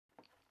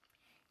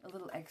a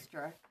little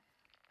extra.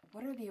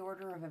 What are the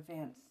order of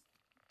events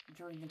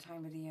during the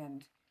time of the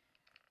end?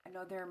 I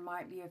know there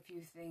might be a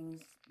few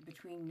things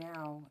between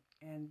now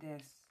and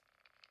this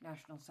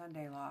National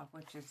Sunday Law,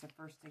 which is the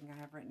first thing I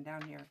have written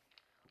down here,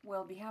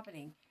 will be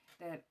happening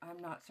that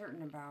I'm not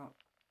certain about,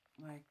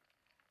 like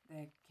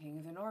the King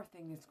of the North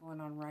thing that's going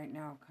on right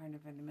now, kind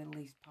of in the Middle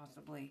East,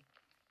 possibly,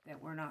 that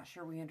we're not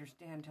sure we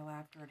understand until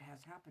after it has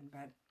happened.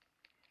 But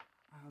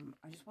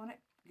I just want to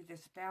get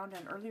this found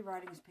on Early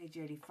Writings, page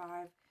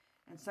 85,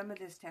 and some of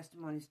this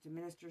Testimonies to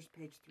Ministers,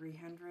 page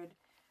 300.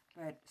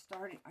 But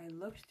I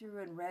looked through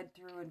and read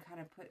through and kind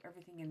of put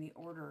everything in the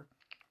order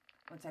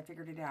once I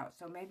figured it out.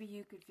 So maybe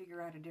you could figure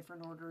out a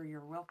different order.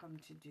 You're welcome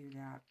to do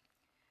that.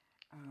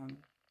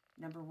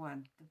 Number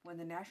one, when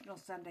the National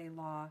Sunday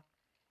Law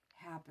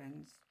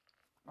happens,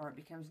 or it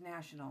becomes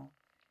national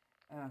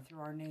through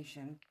our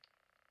nation,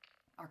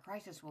 our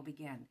crisis will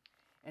begin.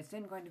 It's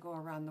then going to go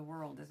around the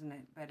world, isn't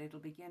it? But it'll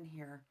begin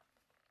here.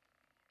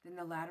 Then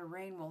the latter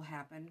rain will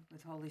happen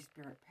with Holy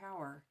Spirit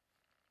power,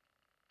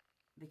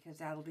 because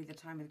that'll be the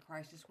time of the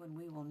crisis when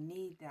we will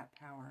need that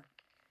power.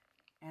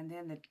 And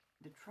then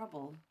the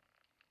trouble,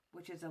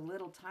 which is a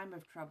little time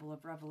of trouble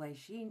of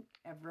Revelation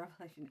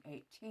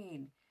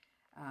 18,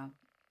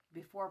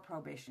 before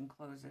probation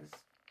closes.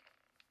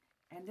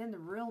 And then the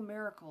real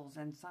miracles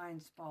and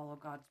signs follow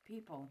God's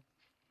people.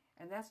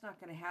 And that's not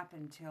going to happen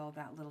until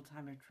that little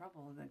time of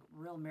trouble. The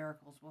real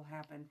miracles will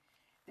happen.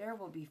 There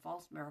will be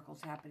false miracles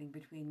happening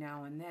between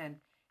now and then,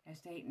 as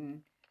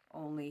Satan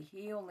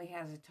he only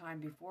has a time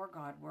before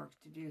God works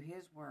to do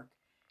his work,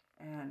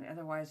 and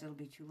otherwise it'll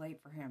be too late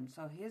for him.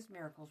 So his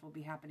miracles will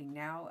be happening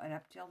now and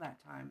up till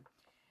that time,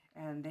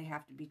 and they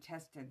have to be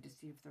tested to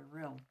see if they're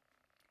real.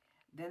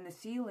 Then the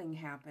sealing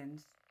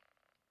happens,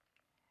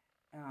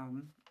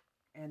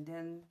 and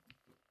then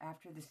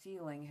after the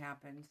sealing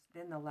happens,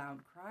 then the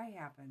loud cry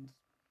happens,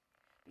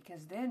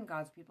 because then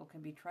God's people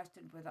can be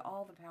trusted with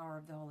all the power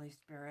of the Holy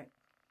Spirit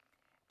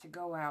to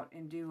go out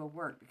and do a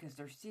work, because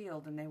they're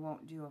sealed and they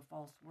won't do a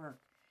false work.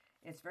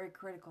 It's very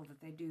critical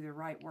that they do the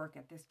right work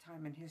at this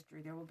time in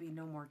history. There will be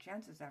no more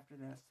chances after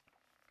this.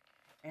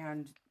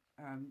 And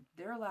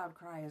their loud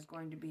cry is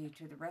going to be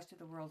to the rest of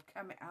the world,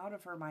 come out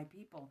of her, my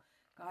people.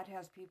 God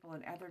has people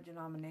in other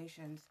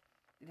denominations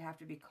that have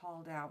to be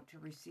called out to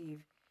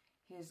receive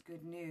his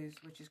good news,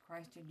 which is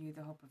Christ in you,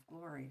 the hope of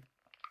glory.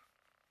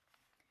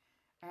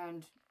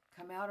 And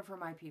come out of her,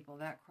 my people.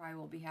 That cry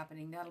will be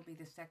happening. That'll be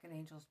the second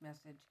angel's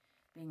message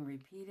being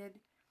repeated,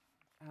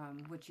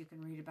 which you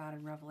can read about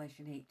in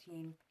Revelation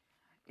 18.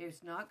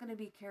 It's not going to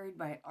be carried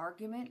by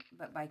argument,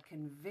 but by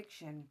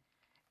conviction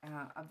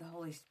of the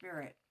Holy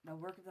Spirit. The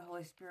work of the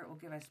Holy Spirit will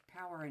give us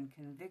power and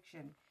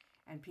conviction,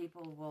 and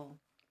people will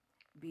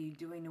be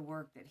doing the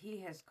work that he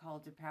has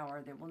called to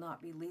power. There will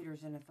not be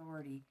leaders in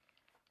authority.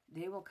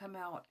 They will come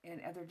out in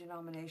other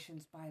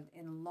denominations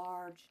in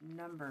large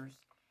numbers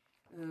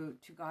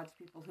to God's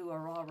people who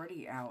are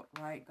already out,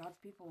 right? God's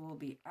people will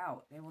be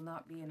out. They will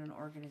not be in an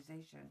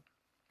organization.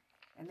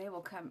 And they will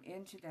come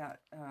into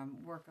that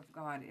work of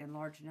God in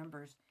large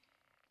numbers.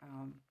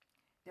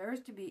 There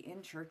is to be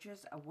in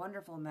churches a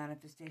wonderful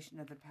manifestation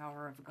of the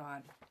power of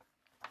God.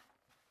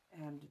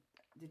 And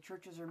the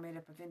churches are made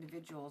up of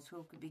individuals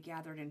who could be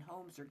gathered in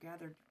homes or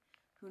gathered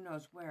who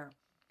knows where.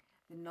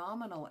 The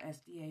nominal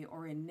SDA,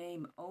 or in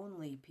name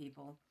only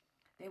people,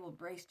 they will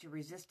brace to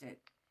resist it.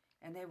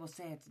 And they will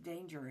say it's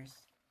dangerous.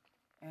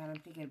 And I'm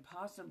thinking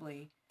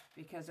possibly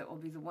because it will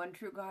be the one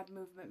true God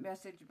movement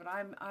message, but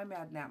I'm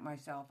adding that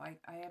myself. I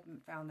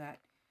haven't found that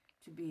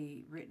to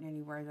be written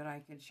anywhere that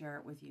I could share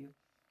it with you.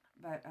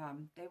 But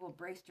they will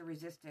brace to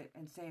resist it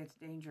and say it's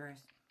dangerous.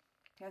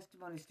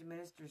 Testimonies to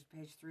Ministers,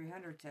 page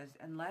 300 says,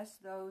 unless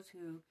those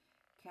who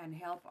can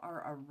help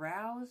are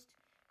aroused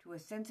to a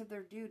sense of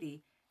their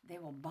duty, they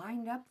will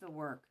bind up the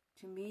work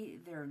to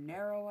meet their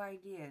narrow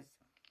ideas.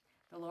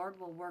 The Lord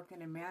will work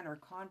in a manner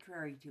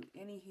contrary to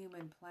any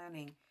human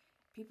planning.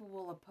 People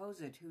will oppose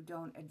it who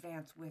don't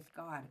advance with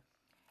God.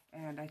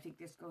 And I think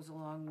this goes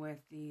along with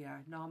the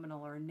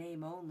nominal or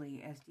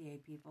name-only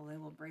SDA people. They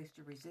will brace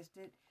to resist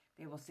it.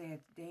 They will say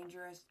it's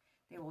dangerous.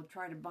 They will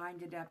try to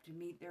bind it up to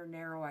meet their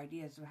narrow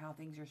ideas of how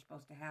things are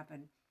supposed to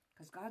happen.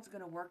 Because God's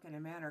going to work in a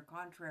manner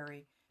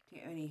contrary to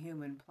any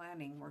human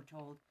planning, we're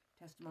told.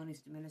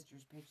 Testimonies to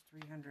Ministers, page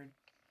 300.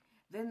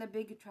 Then the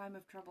big time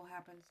of trouble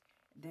happens.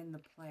 Then the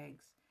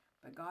plagues.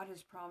 But God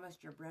has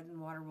promised your bread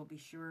and water will be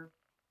sure.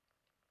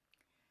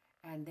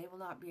 And they will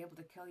not be able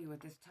to kill you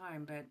at this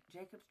time. But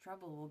Jacob's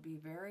trouble will be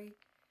very,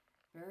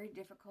 very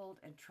difficult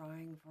and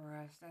trying for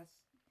us. That's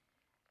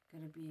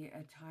going to be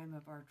a time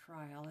of our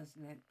trial,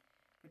 isn't it?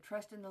 But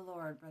trust in the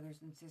Lord,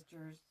 brothers and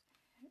sisters.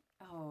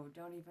 Oh,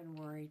 don't even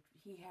worry.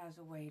 He has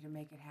a way to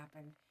make it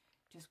happen.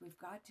 Just we've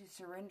got to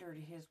surrender to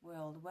his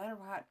will.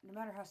 No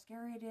matter how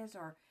scary it is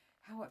or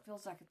how it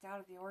feels like it's out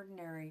of the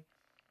ordinary,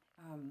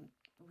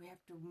 we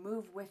have to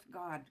move with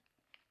God.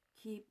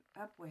 Keep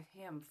up with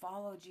him.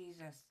 Follow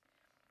Jesus.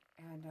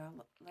 And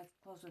let's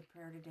close with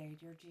prayer today.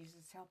 Dear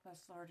Jesus, help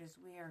us, Lord, as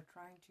we are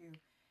trying to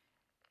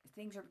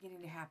things are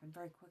beginning to happen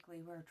very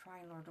quickly. We're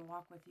trying, Lord, to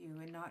walk with you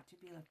and not to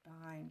be left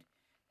behind.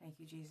 Thank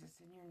you, Jesus.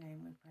 In your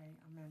name we pray.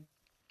 Amen.